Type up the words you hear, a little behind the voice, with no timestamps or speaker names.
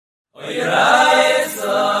Today's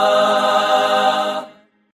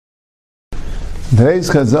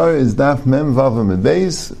Chazar is Daf Mem Vav Amud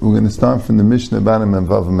Beis. We're going to start from the Mishnah Bana Mem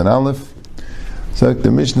Vav Amud Aleph. So the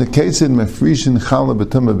Mishnah Ketzid Mefrishin Chala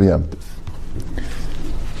B'Tumah B'Yom Tov.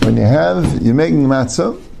 When you're making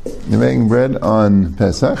matzah, you're making bread on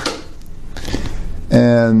Pesach,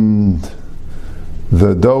 and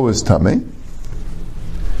the dough is tummy.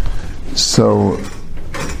 So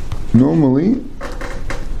normally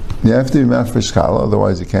you have to be mafresh challah,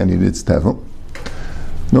 otherwise you can't eat it. It's tevel.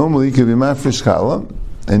 Normally you could be mafresh challah,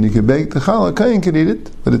 and you could bake the challah. A kohen can eat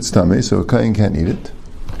it, but it's tummy, so a kohen can't eat it.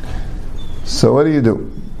 So what do?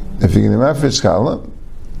 If you're going to be mafresh challah,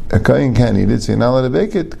 a kohen can't eat it, so you're not allowed to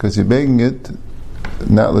bake it, because you're baking it,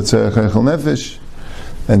 not let's say a chaychel nefesh,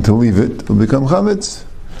 and to leave it will become chametz,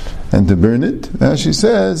 and to burn it, as she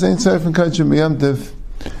says, ain't seifin kachim b'yom tov.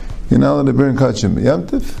 You're not allowed to burn kachim b'yom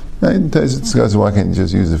tov. Right? Taisa discusses why can't you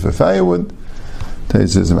just use it for firewood. Taisa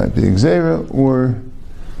says it might be gzeira, or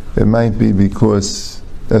it might be because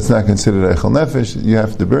that's not considered eichel nefesh. You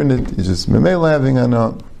have to burn it. You're just memela having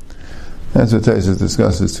anah. That's what Taisa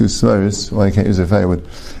discusses. Two svaris why you can't use a firewood.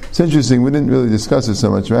 It's interesting. We didn't really discuss it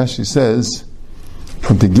so much. Rashi says,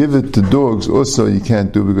 and to give it to dogs also you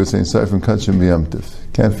can't do because ain't seifin kachim b'yom tov.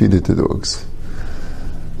 Can't feed it to dogs.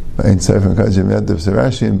 Ain't seifin kachim b'yom tov. So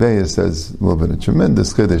Rashi in Beis says a little bit of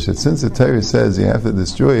tremendous chiddush that since the Torah says you have to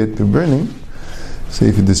destroy it through burning, so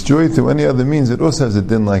if you destroy it through any other means, it also has a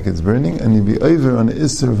din like it's burning, and you be over on the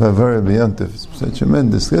Isser of Havara b'yom tov. It's such a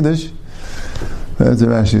tremendous chiddush. That's what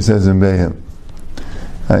Rashi says in Beis.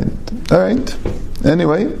 Alright.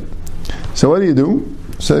 Anyway, so what do you do?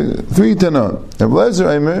 So 3 Tanah.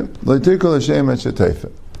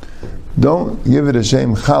 Don't give it a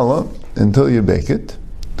shem challah until you bake it.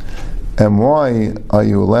 And why are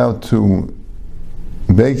you allowed to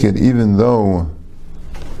bake it even though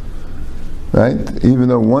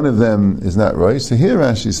one of them is not right? So here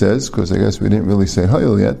Rashi says, because I guess we didn't really say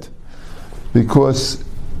hayil yet, because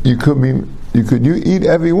you could eat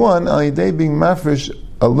every one on day being mafresh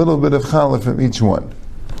a little bit of challah from each one.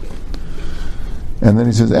 And then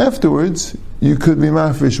he says afterwards you could be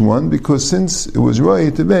mafresh one, because since it was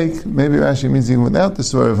right to bake, maybe Rashi means even without the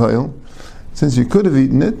svar of hayil, since you could have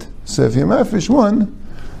eaten it, so if you're mafresh one,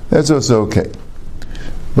 that's also okay.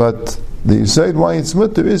 But the Yisod why it's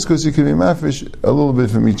mutter is because you can be mafresh a little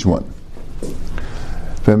bit from each one.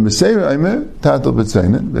 Ben Beseir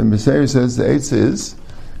says the eitzah is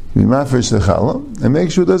be mafresh the challah and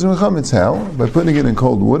make sure it doesn't become chametz. How? By putting it in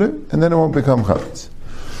cold water, and then it won't become chametz.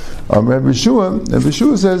 Rabbi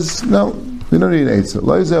Shua says no, we don't need eitzah.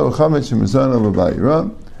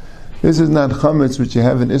 This is not chametz which you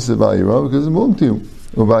have in Issa Ba'yirah because it belongs to you.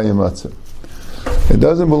 It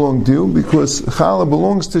doesn't belong to you because challah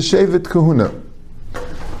belongs to Shevet Kahuna.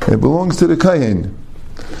 It belongs to the Kayin.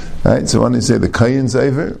 Right? So when you say the Kayin's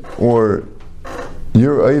Eiver, or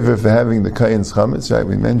you're Eiver for having the Kayin's chametz, right?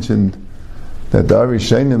 We mentioned that the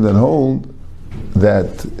Arishonim that hold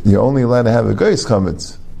that you're only allowed to have a Geis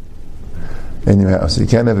chametz in your house. You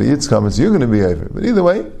can't have a Yitz chametz, you're going to be Eiver. But either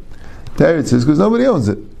way, Teretz says because nobody owns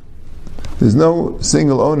it. There's no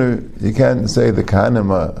single owner. You can't say the Kahanim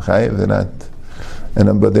are chayiv, they're not.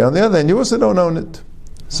 But on the other hand, you also don't own it.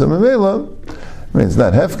 So Memela, it's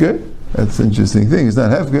not Hefker. That's an interesting thing. It's not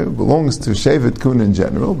Hefker. It belongs to Shevet Kun in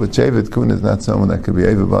general, but Shevet Kun is not someone that could be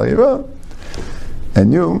Eiver Ba'yirah.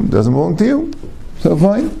 And you, doesn't belong to you. So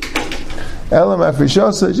fine. Elam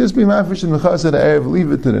Afrishasa, just be Mafresh and Mechasa the Erev,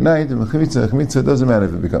 leave it to the night, and Mechmitza, doesn't matter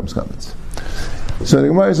if it becomes chametz. So the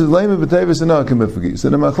Gemara says, Leima b'tevis and Akim b'fagi. So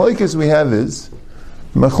the machlokes we have is,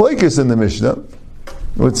 machlokes in the Mishnah,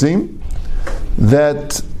 it would seem,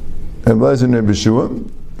 that Rabbi Shua,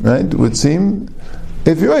 right, would seem,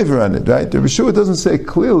 if you're over on it, right, Rabbi Shua doesn't say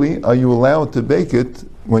clearly, are you allowed to bake it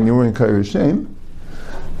when you're in Kair Shem?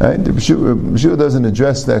 Right, Rabbi Shua doesn't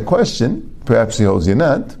address that question, perhaps he holds you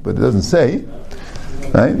not, but it doesn't say,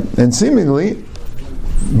 right, and seemingly,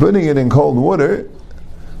 putting it in cold water,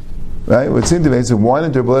 right, would seem to be, so why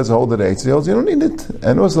didn't Rabbi Eliezer hold it 8? So he holds you don't need it.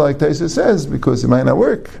 And also like Taisa says, because it might not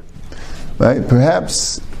work. Right?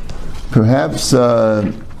 Perhaps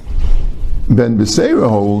Ben Beseira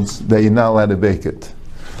holds that you're not allowed to bake it.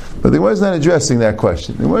 But the Gemara is not addressing that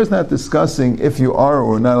question. The Gemara is not discussing if you are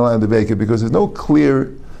or not allowed to bake it, because it's not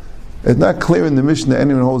clear in the Mishnah that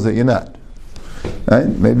anyone holds that you're not. Right?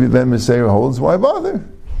 Maybe Ben Beseira holds, why bother?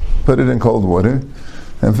 Put it in cold water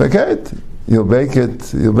and forget it. You'll bake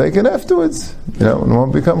it afterwards. It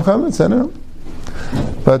won't become chametz, I don't know.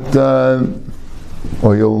 But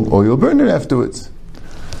or you'll burn it afterwards.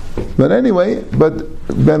 But anyway,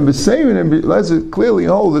 Ben B'Seirin and Lezer clearly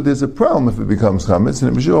hold that there's a problem if it becomes chametz,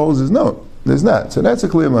 and B'Shua holds is no, there's not. So that's a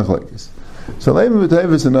clear machlekes. So maybe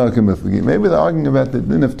they're arguing about the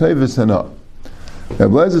din of tevis and not.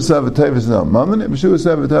 Lezer sav tevis and not mammon, and B'Shua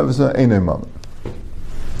sav tevis and ain't mammon.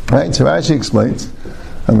 Right? So Rashi explains,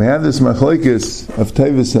 and we have this machlekes of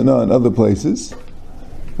tevis and not in other places.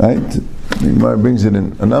 Right? The Gemara brings it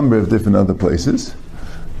in a number of different other places.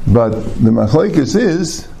 But the machlekes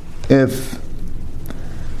is, if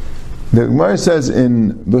the Gemara says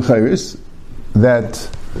in Bechayris that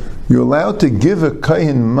you're allowed to give a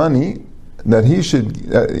kohen money that he should,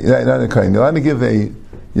 not a kohen, you're allowed to give a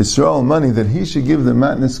Yisrael money that he should give the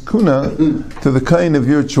matnas kuna to the kohen of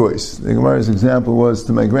your choice. The Gemara's example was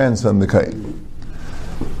to my grandson, the kohen.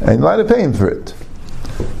 And you're allowed to pay him for it.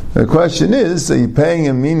 The question is, are you paying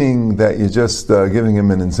him meaning that you're just giving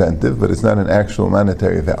him an incentive, but it's not an actual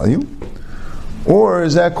monetary value? Or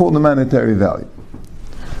is that called a monetary value?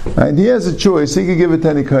 Right? He has a choice, he could give it to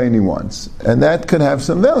any kohen he wants. And that could have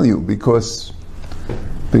some value because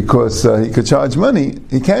he could charge money.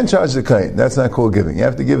 He can't charge the kohen. That's not called giving. You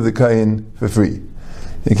have to give the kohen for free.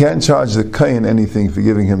 You can't charge the kohen anything for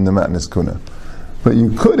giving him the matnas kuna. But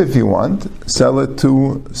you could, if you want, sell it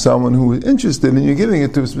to someone who is interested in you giving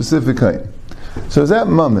it to a specific kohen. So is that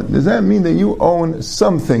mammon? Does that mean that you own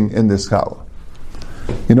something in this challah?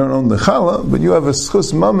 You don't own the challah, but you have a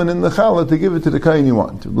schus mammon in the challah to give it to the kohen you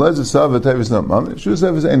want. Right? It's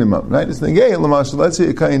negay. Let's say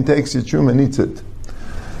a kohen takes your truma and eats it.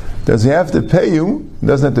 Does he have to pay you? He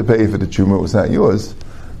doesn't have to pay you for the truma, it was not yours.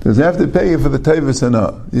 Does he have to pay you for the tevis and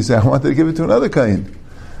not? You say, I wanted to give it to another kohen.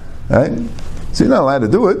 Right? So you're not allowed to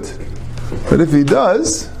do it. But if he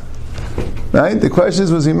does, right, the question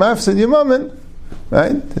is, was he mafsid your mammon?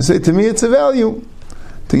 Right? They say, to me it's a value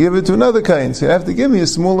to give it to another kohen. So you have to give me a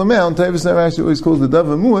small amount. Tevis actually always calls the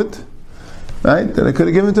davar mu'at, right? That I could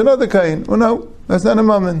have given to another kohen. Well, no, that's not a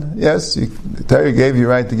mammon. Yes, the Torah gave you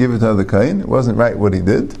right to give it to another kohen. It wasn't right what he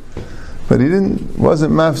did, but he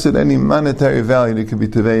wasn't mafsid any monetary value that could be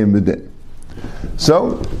tevei and bedin.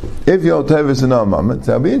 So, if you're tevis and not mammon,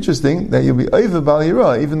 that'll be interesting that you'll be over bal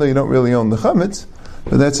yirah, even though you don't really own the chametz,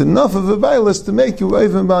 but that's enough of a bailus to make you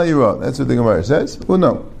over bal yirah. That's what the Gemara says. Well,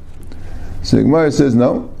 no. So the Gemara says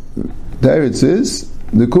no. There it says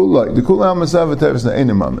the kul al masav tevis na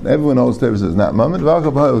ain't mammon. Everyone knows tevis is not mammon.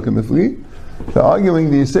 They're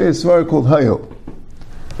arguing the Yisei Svar called hayil.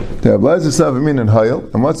 They're blazed sav and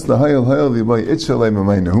hayil. And what's the hayil? Hayil v'yibay itchalei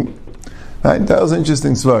mamaynu. Right? That was an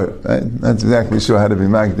interesting svar. Right? Not exactly sure how to be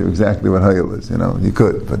magdir exactly what hayil is. You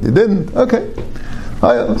could, but you didn't. Okay,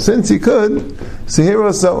 hayil. Since you could, so here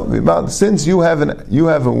also since you have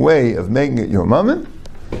a way of making it your mammon,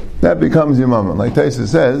 that becomes your mammon. Like Taisa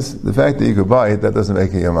says, the fact that you could buy it, that doesn't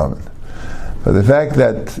make it your mammon. But the fact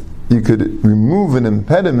that you could remove an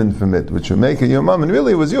impediment from it, which would make it your mammon,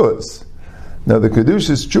 really was yours. Now the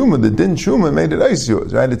Kedushas Truma, the Din Truma, made it ice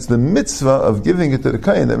yours, right? It's the mitzvah of giving it to the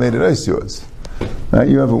kohen that made it ice yours. Right?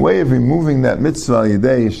 You have a way of removing that mitzvah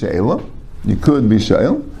yidei she'ela. You could be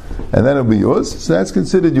she'el, and then it'll be yours, so that's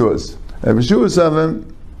considered yours. So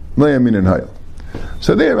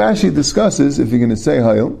there Rashi discusses, if you're going to say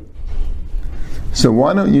hayil, so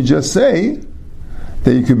why don't you just say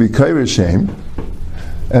that you could be kair shem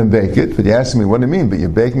and bake it, but you ask me, what do you mean? But you're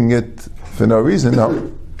baking it for no reason?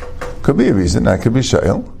 No. Could be a reason. I could be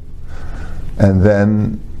shayil, and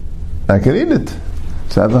then I could eat it.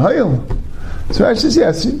 So I have a hayil. So Rashi says,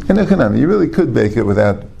 yes, you really could bake it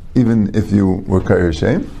without, even if you were kair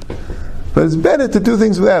shem. But it's better to do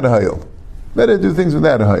things without a hayil. Better to do things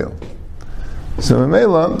without a hayil. So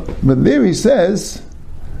Mamela, but there he says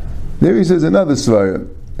another svara,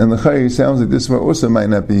 and the chayil sounds like this svara also might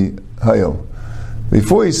not be hayil.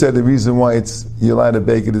 Before he said the reason why you're allowed to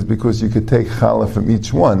bake it is because you could take challah from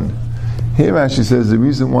each one. Here Rashi says the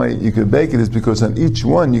reason why you could bake it is because on each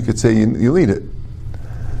one you could say you'll eat it.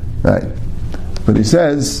 Right. But he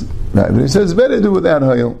says it's better to do without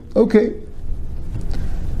hayil. Okay.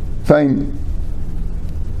 Fine.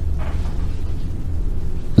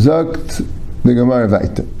 Zakt the Gemara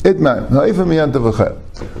weiter. Itman, ha'ifah miyantav v'chayil.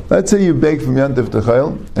 Let's say you bake from yantav to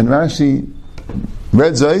chayil, and Rashi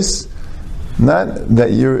red zeis,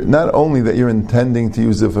 not only that you're intending to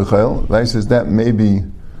use it for chayil, Rashi says that maybe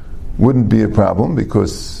wouldn't be a problem,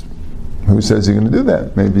 because who says you're going to do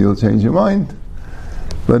that? Maybe you'll change your mind.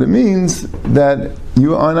 But it means that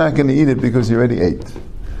you are not going to eat it because you already ate.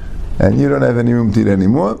 And you don't have any room to eat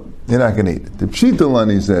anymore, you're not going to eat it. The Pshita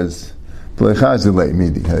Lani says, it's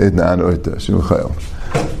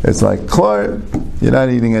like, Klar, you're not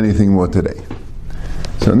eating anything more today.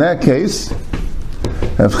 So in that case,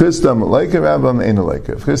 Have Chisda Malaika, Rabbam Ein Alaika.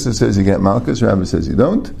 If Chisda says you get Malchus, Rabbam says you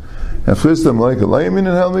don't. Have Chisda Malaika Layamin and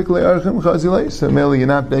Helmik Le'archim Chazilei. So merely you're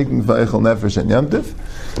not making Vayechel Nefesh and Yamtiv,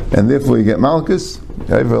 and therefore you get Malchus,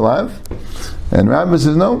 Yaver Lav. And Rabbam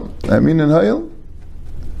says no, Amin and Hayel.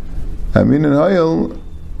 Amin and Hayel,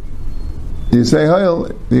 you say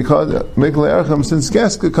Hayel, because Mikle Archam, since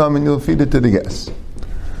guests could come and you'll feed it to the guests.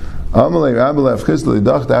 Amalei Rabbi Chisda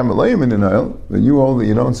Lidach Amalei Min and Hayel, but you hold that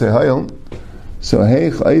you don't say Hayel. So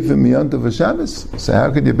Heich Eifim Yantiv to Shabbos. So how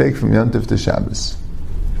could you bake from Yantiv to Shabbos?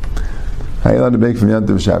 How are you allowed to bake from Yantiv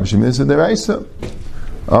to Shabbos? You miss a deraisa.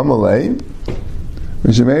 Amalei.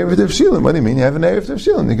 Mishum Erev Tefshilin. What do you mean? You have an Erev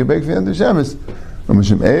Tefshilin. You can bake from Yantiv to Shabbos.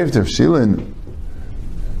 Mishum Erev Tefshilin.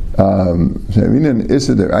 So I mean an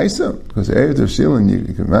Issa deraisa, because Erev Tefshilin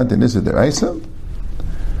you can mount an Issa deraisa.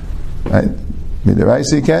 Right? I mean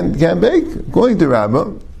deraisa you can't bake. According to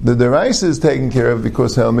Rabbah, the deraisa is taken care of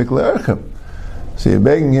because Hel Mikle Archim. So you're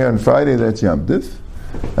baking here on Friday, that's Yom Tiv.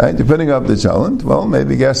 Right? You're putting up the chalent. Well,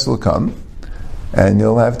 maybe guests will come, and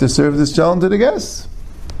you'll have to serve this chalent to the guests.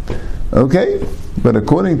 Okay? But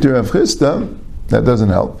according to Rav Chisda, that doesn't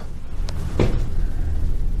help.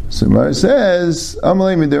 So Mar says,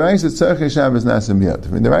 Amalei midiraisa tzarchei Shabbos nasim yontif.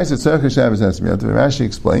 Midiraisa tzarchei Shabbos nasim yontif. Rashi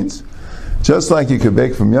explains, just like you could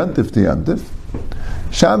bake from Yontif to Yontif,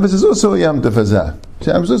 Shabbos is also a Yontif azah.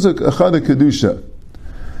 Shabbos is also a chada kedusha.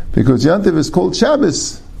 Because Yantiv is called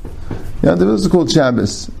Shabbos. Yantiv is called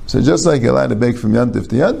Shabbos. So just like you're allowed to bake from Yantiv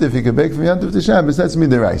to Yantiv, you can bake from Yantiv to Shabbos. That's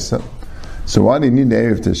midiraisa. So why do you need the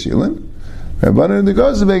Erev Teshilin? If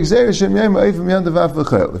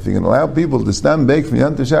you can allow people to stand bake from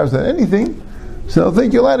Yantiv to Shabbos without anything, so they'll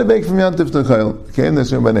think you're allowed to bake from Yantiv to Chayil. Okay, and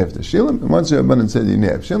that's Rabban Erev Teshilin. And once your Rabban said you need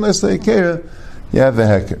Erev Teshilin, let's say Kera, you have a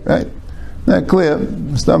hecker, right? Not clear.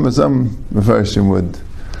 Some version would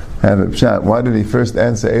have a pshat. Why did he first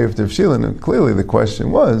answer Erev Tefshilin? And clearly the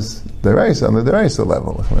question was deraisa on the deraisa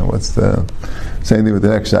level. I mean, what's the same thing with the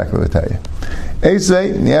next shakla will tell you.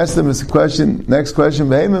 Eisvei, and he asked him this question. Next question: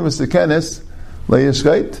 Behema Misakenes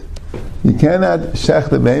leYishchait. You cannot shech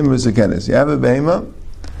the behema Misakenes. You have a behema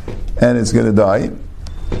and it's going to die.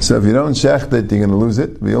 So if you don't shech it, you're going to lose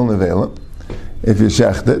it. Be only nevela. If you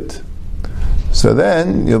shech it, so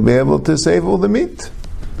then you'll be able to save all the meat.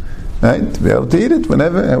 Right, to be able to eat it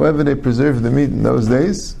however they preserved the meat in those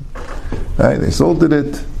days. Right, they salted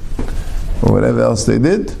it, or whatever else they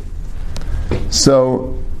did.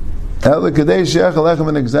 So, if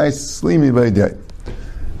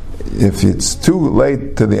it's too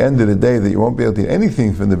late to the end of the day that you won't be able to eat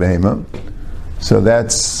anything from the behema, so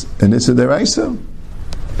that's an issa deraisa,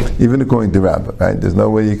 even according to Rabbah. Right, there's no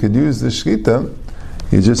way you could use the shkita.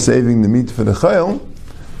 You're just saving the meat for the chayil.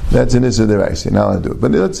 That's an issa deraisa. You're not allowed to do it.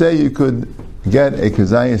 But let's say you could get a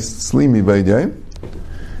kazayas slimi baydei.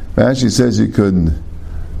 Rashi says you could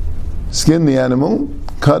skin the animal,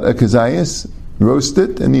 cut a kazayas, roast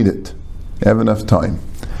it, and eat it. You have enough time.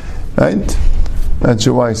 Right? Not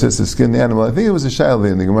sure why he says to skin the animal. I think it was a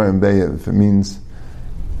shaila in the Gemara in Be'er. If it means,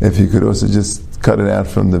 if you could also just cut it out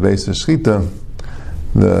from the base of shchita,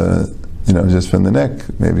 just from the neck,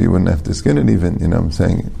 maybe you wouldn't have to skin it even, I'm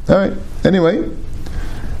saying. Alright, anyway.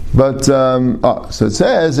 But, so it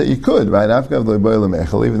says that you could, right?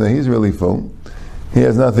 Even though he's really full, he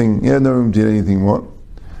has no room to eat anything more.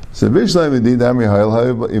 So, right? Because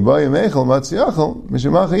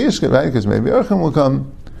maybe Urchem will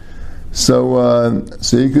come. So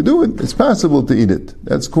you could do it. It's possible to eat it.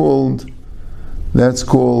 That's called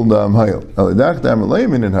Hayel.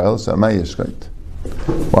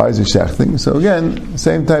 Why is it shachting? So again,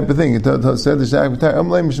 same type of thing. It said the shachting.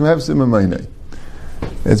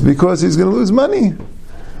 It's because he's going to lose money.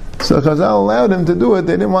 So Chazal allowed him to do it.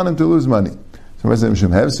 They didn't want him to lose money. So it says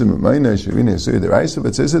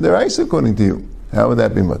deraisa according to you. How would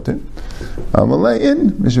that be mutter? I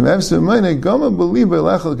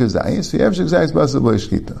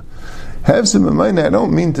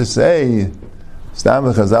don't mean to say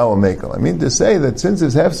I mean to say that since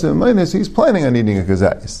it's hefsim minus, he's planning on eating a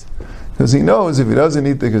kazayis. Because he knows if he doesn't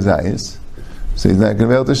eat the kazayis, so he's not going to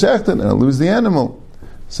be able to shecht it and he'll lose the animal.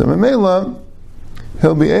 So Memela,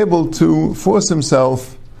 he'll be able to force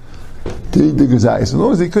himself to eat the kazayis. As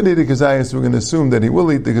long as he could eat the kazayis, we're going to assume that he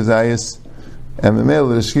will eat the kazayis, and Memela,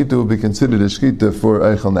 the shkita will be considered a shkita for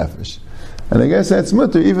eichel nefesh. And I guess that's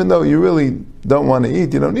mutter, even though you really don't want to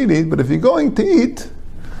eat, you don't need to eat, but if you're going to eat,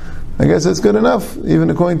 I guess that's good enough. Even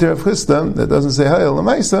according to Rav Chisda, that doesn't say Hayel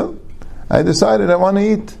L'maisa, I decided I want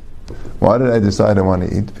to eat. Why did I decide I want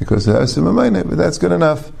to eat? Because it has some mind, but that's good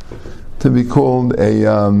enough to be called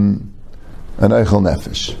an eichel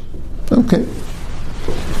nefesh. Okay.